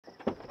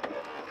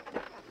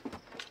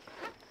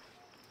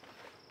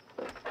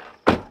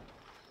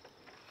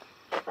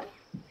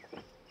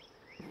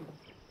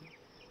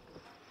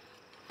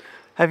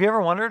Have you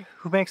ever wondered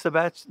who makes the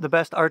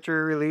best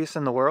archery release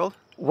in the world?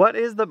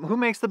 Who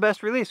makes the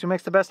best release? Who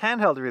makes the best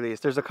handheld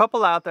release? There's a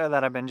couple out there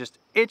that I've been just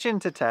itching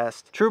to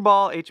test.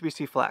 Truball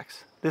HBC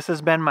Flex. This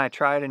has been my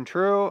tried and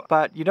true,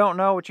 but you don't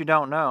know what you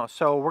don't know.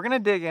 So we're gonna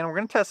dig in, we're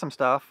gonna test some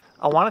stuff.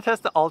 I wanna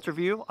test the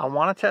Ultraview, I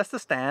wanna test the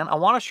Stan, I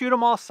wanna shoot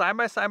them all side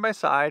by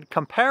side,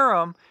 compare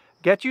them,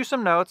 get you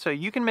some notes so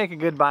you can make a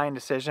good buying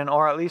decision,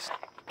 or at least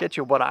get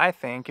you what I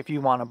think if you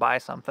wanna buy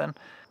something.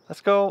 Let's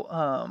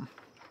go,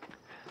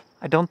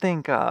 I don't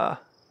think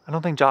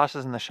Josh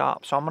is in the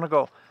shop, so I'm gonna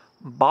go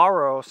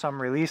borrow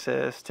some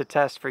releases to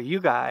test for you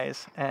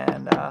guys,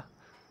 and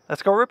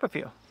let's go rip a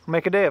few. We'll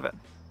make a day of it.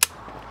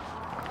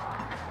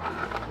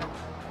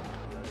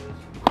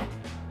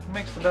 Who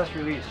makes the best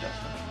release,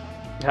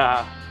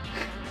 Justin?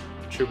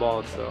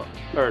 Truball itself,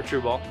 or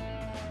Truball.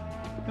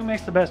 Who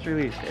makes the best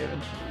release, David?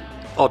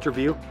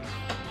 Ultraview.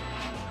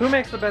 Who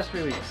makes the best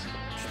release?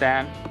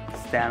 Stan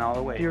all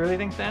the way. Do you really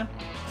think Stan?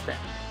 Stan.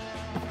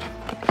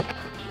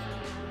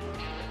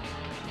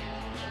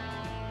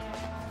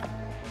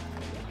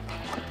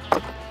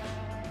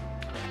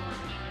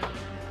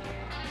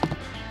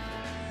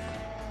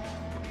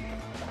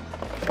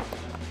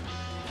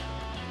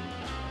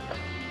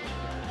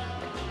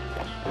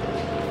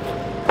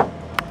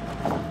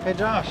 Hey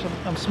Josh,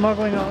 I'm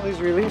smuggling all these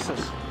releases.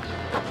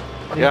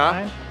 Do you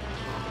mind?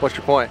 What's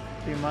your point?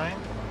 Do you mind?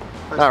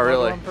 Not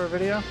really. For a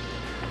video?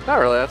 Not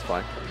really, that's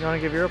fine. You want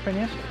to give your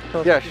opinion?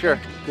 Yeah, sure.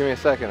 Give me a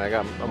second.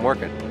 I'm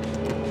working.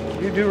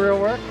 You do real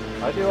work?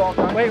 I do all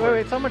kinds.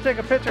 Wait. Someone take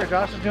a picture.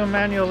 Josh is doing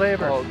manual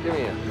labor. Oh, give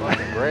me a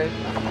fucking break.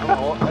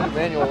 I do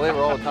manual labor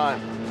all the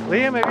time.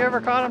 Liam, have you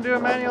ever caught him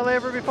doing manual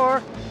labor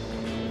before?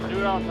 I do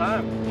it all the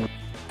time.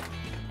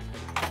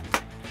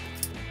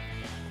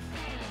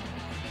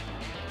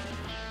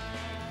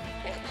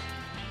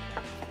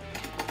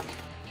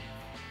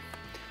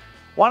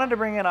 Wanted to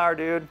bring in our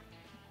dude,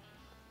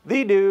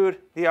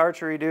 the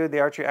archery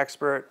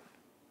expert,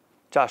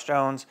 Josh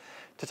Jones,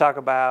 to talk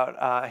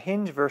about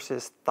hinge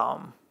versus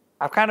thumb.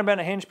 I've kind of been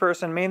a hinge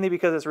person mainly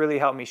because it's really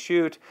helped me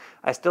shoot.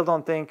 I still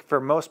don't think for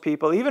most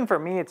people, even for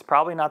me, it's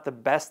probably not the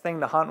best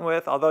thing to hunt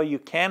with, although you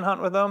can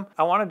hunt with them.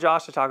 I wanted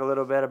Josh to talk a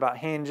little bit about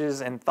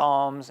hinges and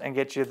thumbs and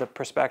get you the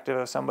perspective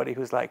of somebody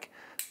who's like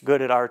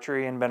good at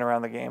archery and been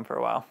around the game for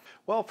a while.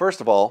 Well, first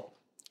of all,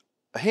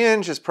 a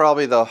hinge is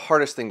probably the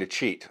hardest thing to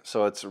cheat,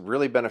 so it's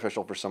really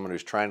beneficial for someone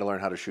who's trying to learn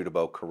how to shoot a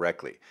bow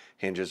correctly.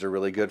 Hinges are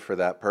really good for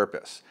that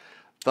purpose.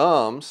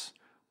 Thumbs,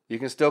 you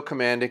can still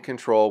command and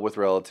control with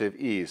relative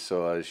ease,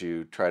 so as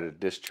you try to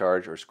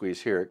discharge or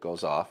squeeze here, it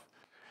goes off.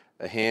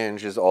 A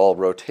hinge is all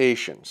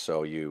rotation,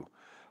 so you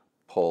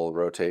pull,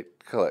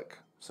 rotate, click.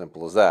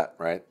 Simple as that,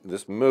 right?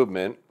 This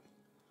movement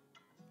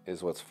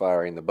is what's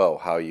firing the bow.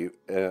 How you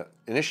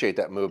initiate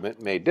that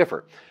movement may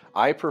differ.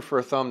 I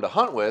prefer thumb to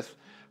hunt with,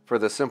 for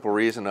the simple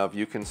reason of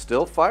you can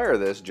still fire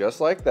this just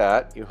like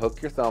that. You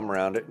hook your thumb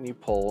around it and you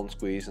pull and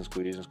squeeze and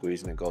squeeze and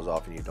squeeze and it goes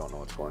off and you don't know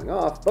what's going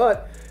off.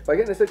 But if I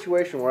get in a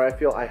situation where I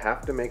feel I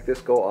have to make this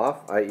go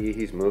off, i.e.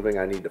 he's moving,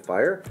 I need to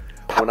fire,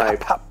 when I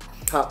pop,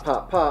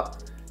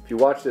 if you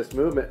watch this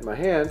movement in my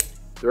hand,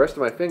 the rest of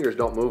my fingers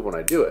don't move when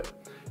I do it.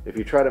 If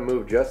you try to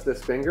move just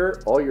this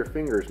finger, all your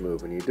fingers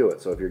move when you do it.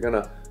 So if you're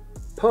gonna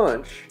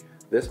punch,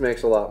 this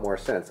makes a lot more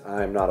sense.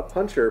 I'm not a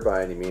puncher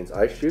by any means.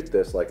 I shoot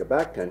this like a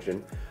back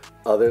tension,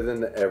 other than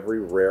the every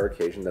rare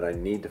occasion that I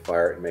need to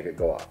fire it and make it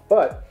go off.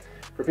 But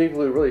for people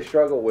who really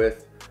struggle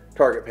with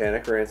target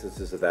panic or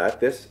instances of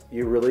that, this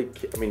you really,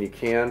 you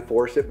can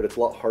force it, but it's a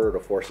lot harder to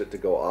force it to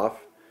go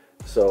off.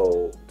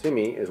 So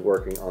Timmy is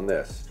working on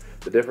this.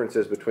 The difference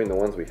is between the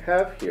ones we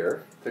have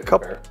here.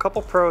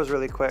 Couple pros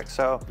really quick.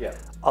 So yeah,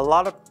 a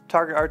lot of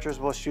target archers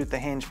will shoot the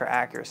hinge for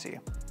accuracy.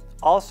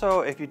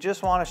 Also, if you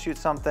just want to shoot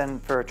something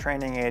for a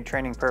training aid,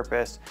 training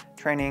purpose,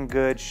 training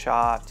good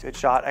shot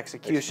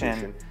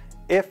execution.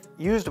 If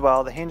used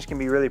well, the hinge can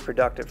be really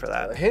productive for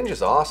that. The hinge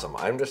is awesome.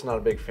 I'm just not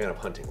a big fan of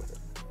hunting with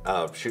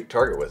it. Shoot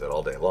target with it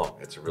all day long.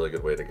 It's a really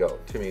good way to go.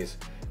 Timmy's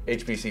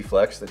HBC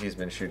Flex that he's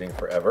been shooting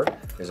forever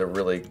is a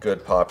really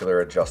good,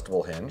 popular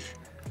adjustable hinge.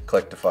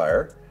 Click to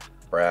fire,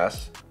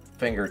 brass,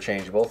 finger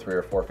changeable, 3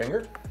 or 4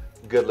 finger.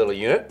 Good little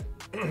unit.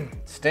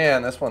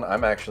 Stan, this one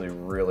I'm actually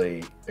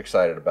really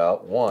excited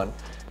about. 1,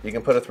 you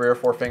can put a 3 or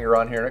 4 finger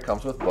on here and it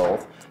comes with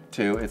both.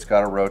 2, it's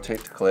got a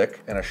rotate to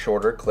click and a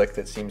shorter click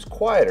that seems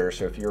quieter,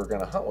 so if you were going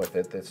to hunt with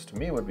it, this to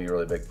me would be a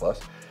really big plus.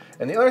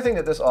 And the other thing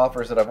that this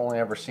offers that I've only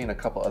ever seen a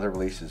couple other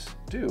releases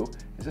do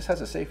is this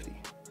has a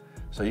safety.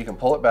 So you can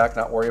pull it back,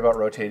 not worry about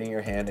rotating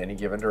your hand any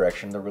given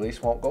direction. The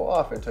release won't go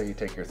off until you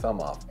take your thumb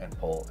off and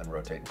pull and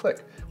rotate and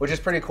click, which is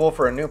pretty cool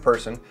for a new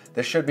person.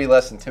 This should be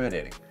less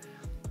intimidating.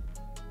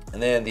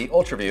 And then the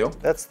Ultraview.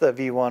 That's the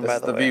V1, by the way.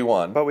 That's the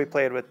V1. But we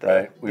played with the...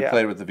 Right, we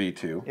played with the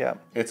V2. Yeah.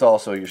 It's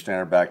also your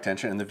standard back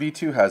tension. And the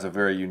V2 has a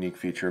very unique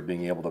feature of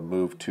being able to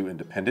move to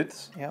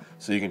independence. Yeah.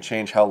 So you can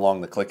change how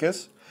long the click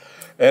is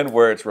and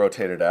where it's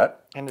rotated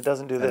at. And it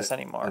doesn't do this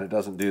anymore. And it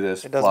doesn't do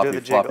this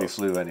floppy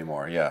flu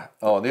anymore, yeah.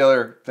 Oh, and the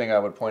other thing I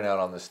would point out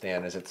on this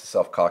stand is it's a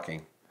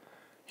self-cocking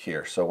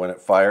here. So when it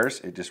fires,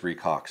 it just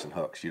recocks and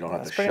hooks. You don't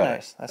have to shut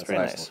it. That's a pretty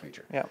nice nice. little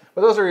feature. Yeah.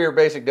 But those are your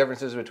basic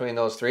differences between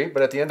those three.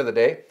 But at the end of the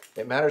day,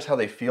 it matters how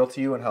they feel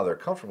to you and how they're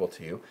comfortable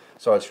to you.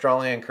 So I'd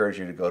strongly encourage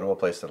you to go to a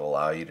place that'll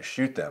allow you to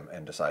shoot them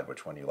and decide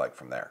which one you like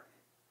from there.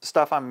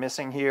 Stuff I'm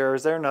missing here.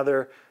 Is there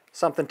another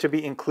something to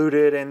be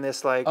included in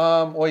this? Like,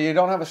 well, you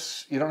don't have a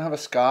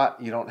Scott.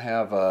 You don't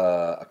have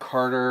a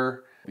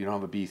Carter. You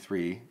don't have a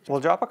B3. Well,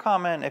 drop a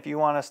comment if you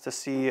want us to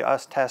see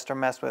us test or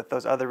mess with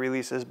those other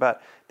releases,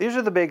 but these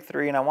are the big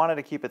three, and I wanted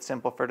to keep it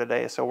simple for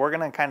today. So we're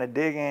gonna kind of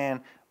dig in,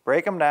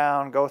 break them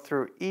down, go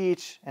through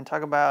each, and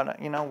talk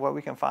about, you know, what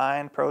we can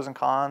find, pros and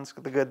cons,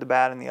 the good, the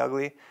bad, and the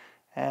ugly,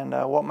 and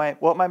what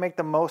might make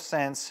the most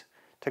sense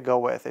to go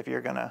with if you're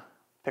gonna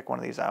pick one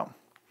of these out.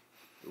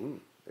 Ooh,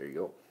 there you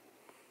go.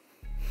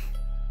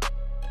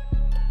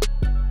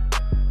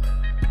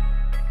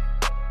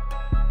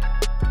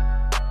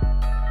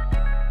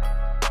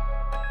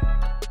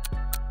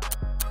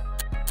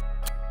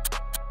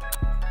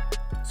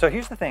 So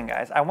here's the thing,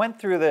 guys. I went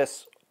through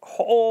this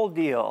whole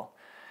deal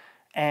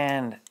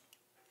and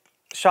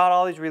shot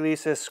all these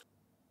releases.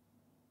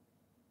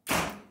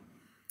 I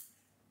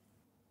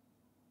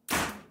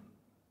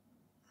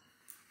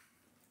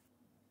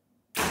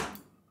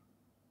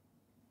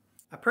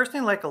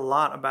personally like a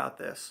lot about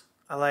this.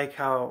 I like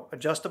how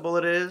adjustable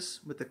it is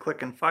with the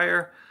click and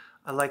fire.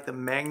 I like the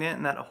magnet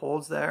and that it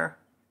holds there.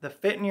 The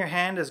fit in your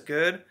hand is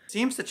good.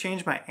 Seems to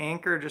change my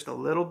anchor just a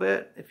little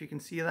bit, if you can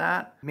see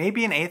that.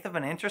 Maybe 1/8 of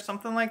an inch or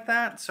something like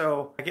that.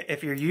 So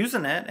if you're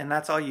using it and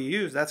that's all you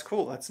use, that's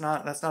cool. That's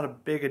not a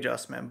big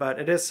adjustment, but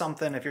it is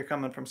something if you're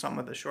coming from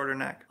someone with a shorter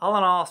neck. All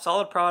in all,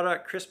 solid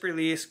product, crisp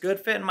release, good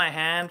fit in my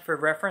hand. For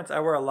reference, I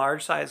wear a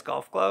large size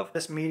golf glove.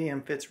 This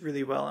medium fits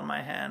really well in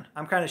my hand.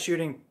 I'm kind of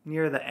shooting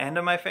near the end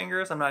of my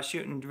fingers. I'm not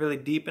shooting really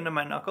deep into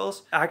my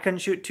knuckles. I couldn't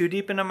shoot too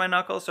deep into my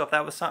knuckles, so if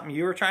that was something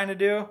you were trying to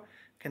do,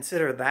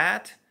 consider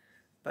that.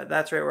 But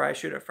that's right where I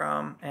shoot it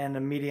from, and the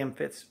medium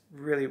fits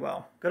really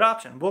well. Good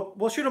option.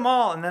 We'll shoot them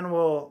all, and then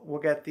we'll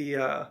get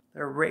their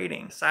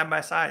rating side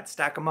by side,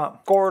 stack them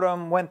up. Scored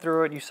them, went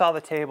through it. You saw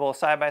the table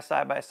side by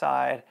side by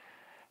side.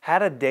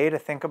 Had a day to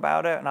think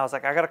about it, and I was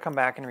like, I gotta come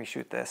back and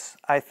reshoot this.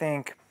 I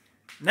think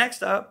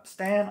next up,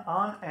 Stan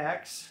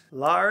Onnex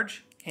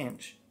large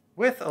hinge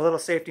with a little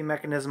safety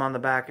mechanism on the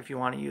back if you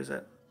want to use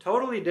it.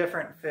 Totally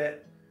different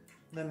fit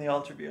than the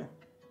Ultraview.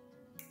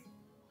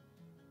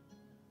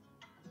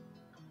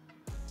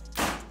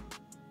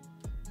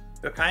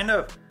 It kind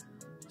of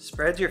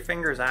spreads your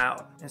fingers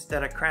out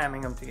instead of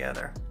cramming them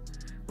together,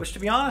 which to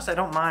be honest, I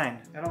don't mind.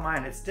 I don't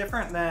mind. It's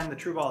different than the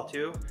Truball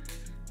 2.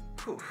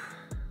 Whew.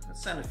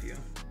 Let's send a few.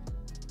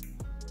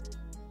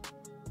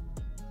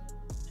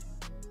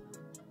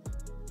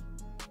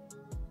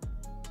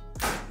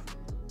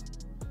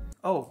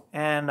 Oh,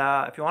 and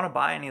if you want to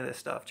buy any of this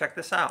stuff, check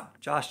this out.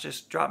 Josh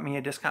just dropped me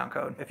a discount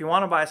code. If you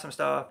want to buy some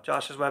stuff,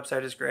 Josh's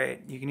website is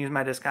great. You can use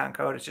my discount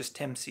code. It's just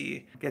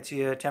TimC. Gets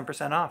you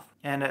 10% off.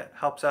 And it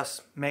helps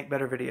us make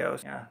better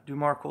videos. Yeah, do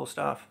more cool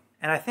stuff.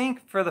 And I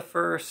think for the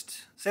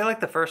first, say like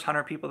the first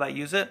 100 people that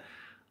use it,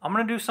 I'm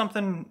gonna do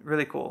something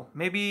really cool.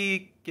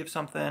 Maybe give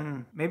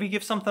something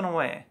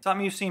away.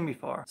 Something you've seen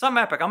before.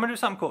 Something epic. I'm gonna do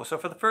something cool. So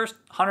for the first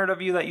 100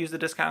 of you that use the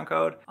discount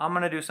code, I'm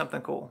gonna do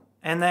something cool.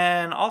 And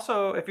then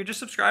also, if you're just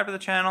subscribed to the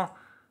channel,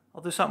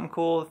 I'll do something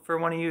cool for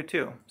one of you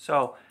too.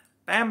 So,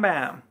 bam,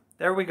 bam.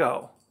 There we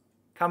go.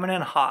 Coming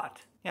in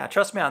hot. Yeah,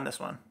 trust me on this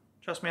one.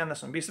 Trust me on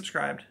this one. Be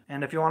subscribed.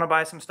 And if you wanna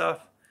buy some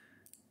stuff,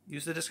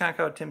 use the discount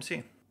code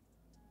TimC.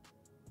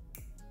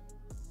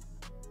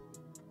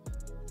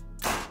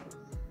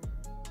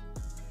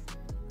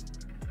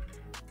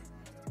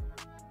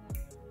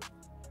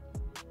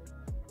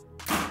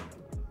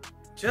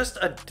 Just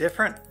a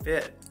different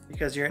fit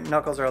because your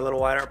knuckles are a little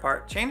wider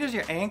apart. Changes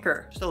your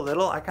anchor just a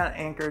little. I kind of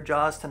anchor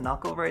jaws to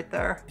knuckle right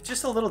there. It's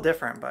just a little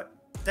different, but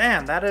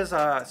damn, that is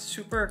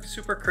super,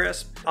 super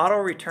crisp. Auto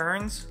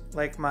returns,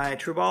 like my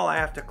Truball, I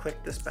have to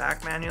click this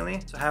back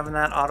manually. So having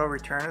that auto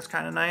return is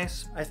kind of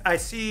nice. I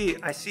see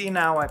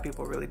now why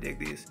people really dig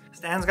these.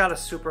 Stan's got a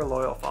super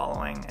loyal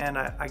following and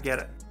I get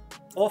it.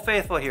 Old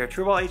Faithful here,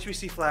 Truball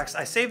HBC Flex.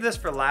 I saved this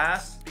for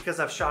last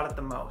because I've shot it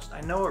the most. I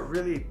know it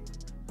really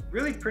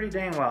pretty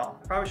dang well.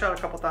 I probably shot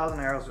a couple thousand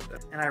arrows with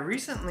it. And I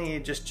recently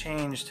just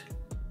changed,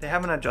 they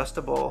have an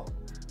adjustable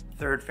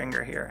third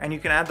finger here, and you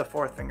can add the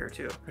fourth finger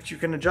too, but you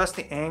can adjust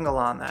the angle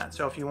on that.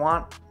 So if you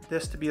want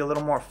this to be a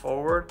little more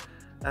forward,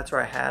 that's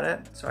where I had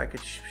it. So I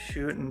could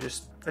shoot and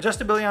just,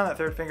 adjustability on that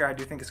third finger, I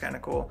do think is kind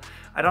of cool.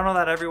 I don't know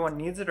that everyone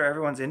needs it or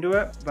everyone's into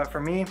it, but for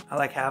me, I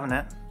like having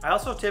it. I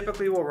also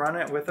typically will run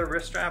it with a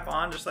wrist strap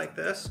on just like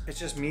this. It's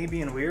just me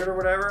being weird or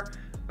whatever.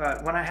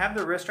 But when I have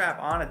the wrist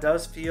strap on, it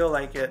does feel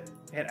like it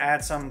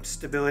adds some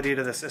stability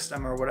to the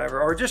system or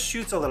whatever, or it just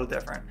shoots a little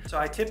different. So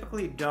I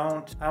typically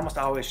don't, I almost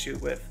always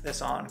shoot with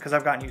this on because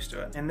I've gotten used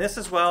to it. And this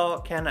as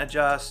well can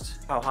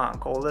adjust how hot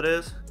and cold it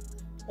is.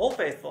 Old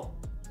Faithful.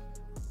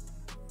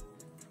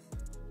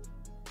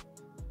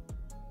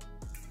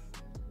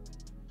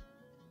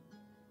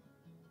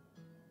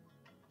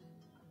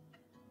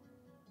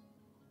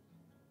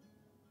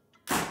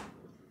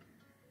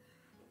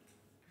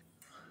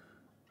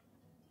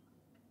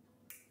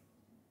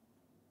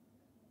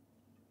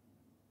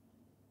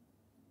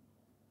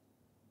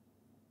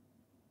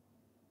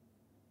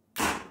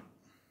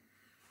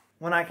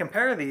 When I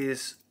compare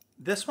these,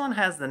 this one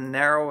has the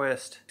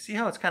narrowest, see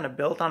how it's kind of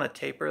built on a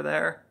taper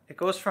there? It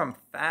goes from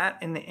fat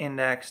in the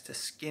index to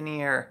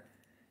skinnier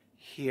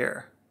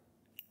here.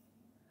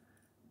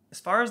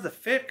 As far as the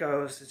fit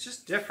goes, it's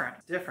just different.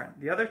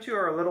 The other two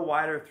are a little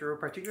wider through,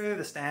 particularly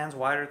the stands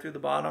wider through the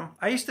bottom.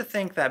 I used to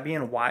think that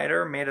being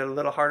wider made it a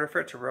little harder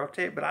for it to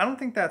rotate, but I don't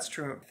think that's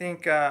true.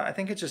 I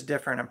think it's just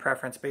different in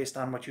preference based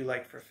on what you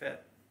like for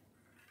fit.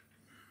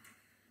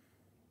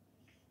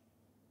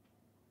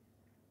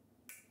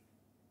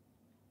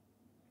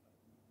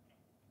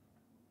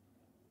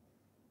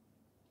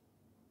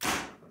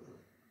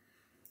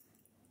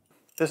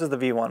 This is the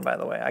V1, by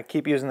the way. I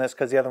keep using this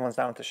because the other one's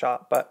down at the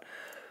shop, but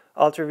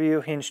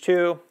Ultraview Hinge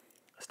 2,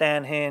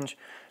 Stan Hinge,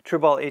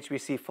 Truball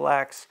HBC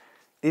Flex.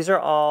 These are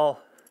all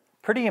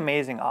pretty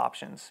amazing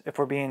options if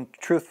we're being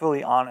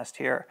truthfully honest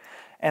here.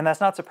 And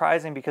that's not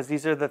surprising because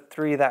these are the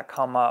three that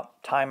come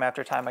up time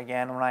after time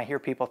again when I hear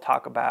people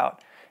talk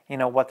about, you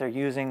know, what they're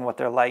using, what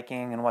they're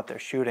liking, and what they're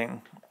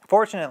shooting.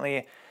 Fortunately,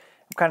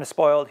 I'm kind of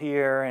spoiled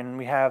here and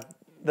we have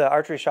the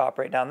archery shop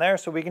right down there,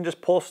 so we can just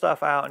pull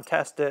stuff out and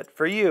test it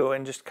for you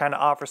and just kind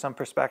of offer some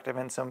perspective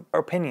and some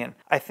opinion.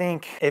 I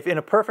think if in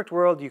a perfect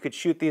world you could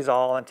shoot these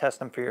all and test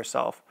them for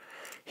yourself.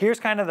 Here's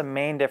kind of the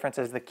main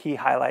differences, the key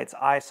highlights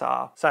I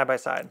saw side by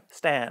side.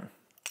 Stan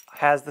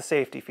has the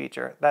safety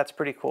feature. That's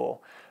pretty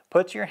cool.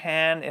 Puts your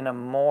hand in a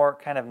more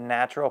kind of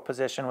natural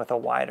position with a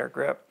wider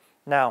grip.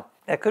 Now,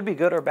 it could be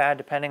good or bad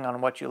depending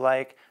on what you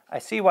like. I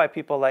see why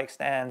people like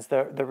Stans.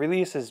 The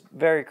release is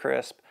very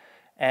crisp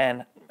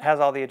and has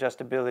all the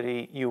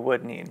adjustability you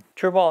would need.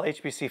 Truball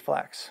HBC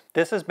Flex.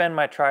 This has been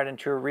my tried and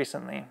true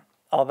recently.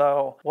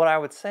 Although what I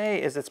would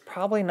say is it's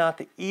probably not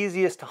the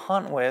easiest to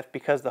hunt with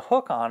because the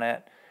hook on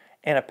it,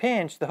 in a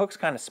pinch, the hook's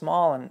kind of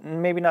small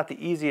and maybe not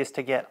the easiest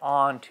to get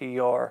onto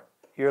your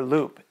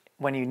loop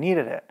when you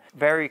needed it.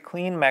 Very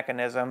clean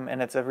mechanism,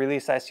 and it's a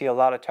release I see a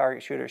lot of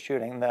target shooters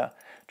shooting, the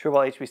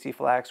Truball HBC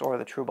Flex or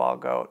the Truball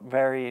Goat.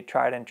 Very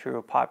tried and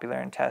true, popular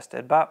and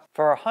tested. But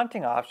for a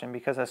hunting option,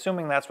 because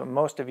assuming that's what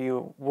most of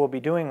you will be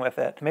doing with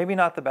it, maybe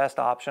not the best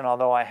option,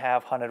 although I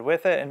have hunted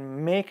with it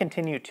and may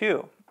continue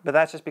to. But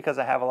that's just because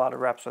I have a lot of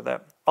reps with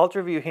it.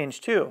 Ultraview Hinge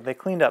 2, they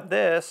cleaned up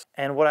this,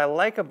 and what I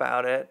like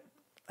about it,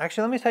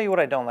 actually let me tell you what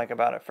I don't like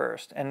about it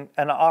first, and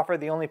offer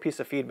the only piece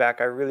of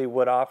feedback I really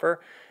would offer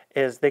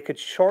is they could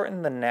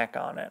shorten the neck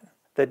on it.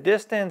 The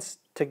distance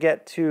to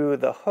get to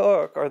the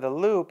hook or the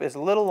loop is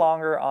a little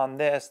longer on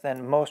this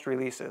than most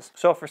releases.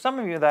 So for some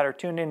of you that are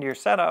tuned into your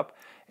setup,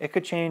 it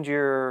could change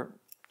your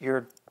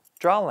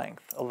draw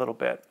length a little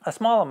bit. A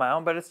small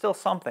amount, but it's still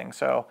something.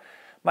 So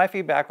my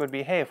feedback would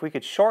be, hey, if we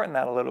could shorten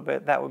that a little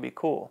bit, that would be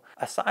cool.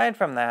 Aside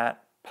from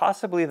that,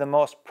 possibly the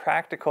most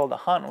practical to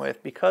hunt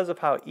with because of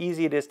how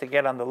easy it is to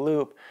get on the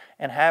loop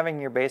and having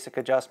your basic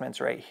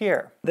adjustments right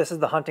here. This is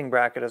the hunting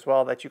bracket as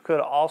well that you could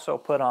also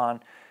put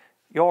on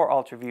your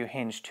Ultraview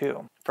Hinge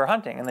 2 for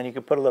hunting, and then you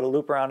could put a little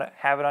loop around it,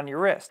 have it on your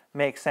wrist.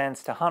 Makes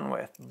sense to hunt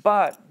with.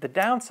 But the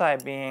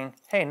downside being,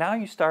 hey, now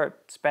you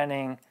start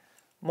spending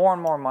more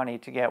and more money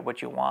to get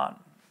what you want.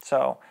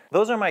 So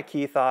those are my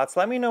key thoughts.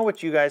 Let me know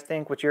what you guys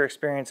think, what your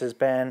experience has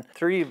been.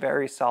 3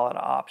 very solid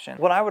options.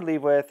 What I would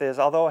leave with is,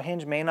 although a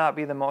hinge may not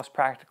be the most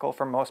practical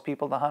for most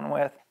people to hunt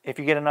with, if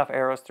you get enough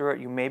arrows through it,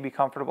 you may be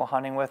comfortable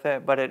hunting with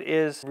it, but it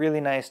is really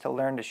nice to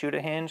learn to shoot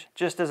a hinge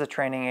just as a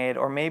training aid,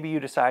 or maybe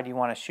you decide you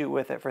want to shoot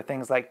with it for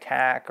things like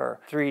tack or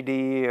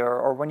 3D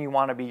or when you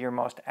want to be your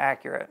most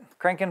accurate.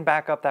 Cranking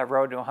back up that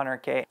road to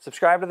 100K.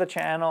 Subscribe to the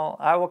channel.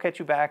 I will catch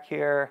you back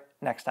here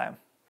next time.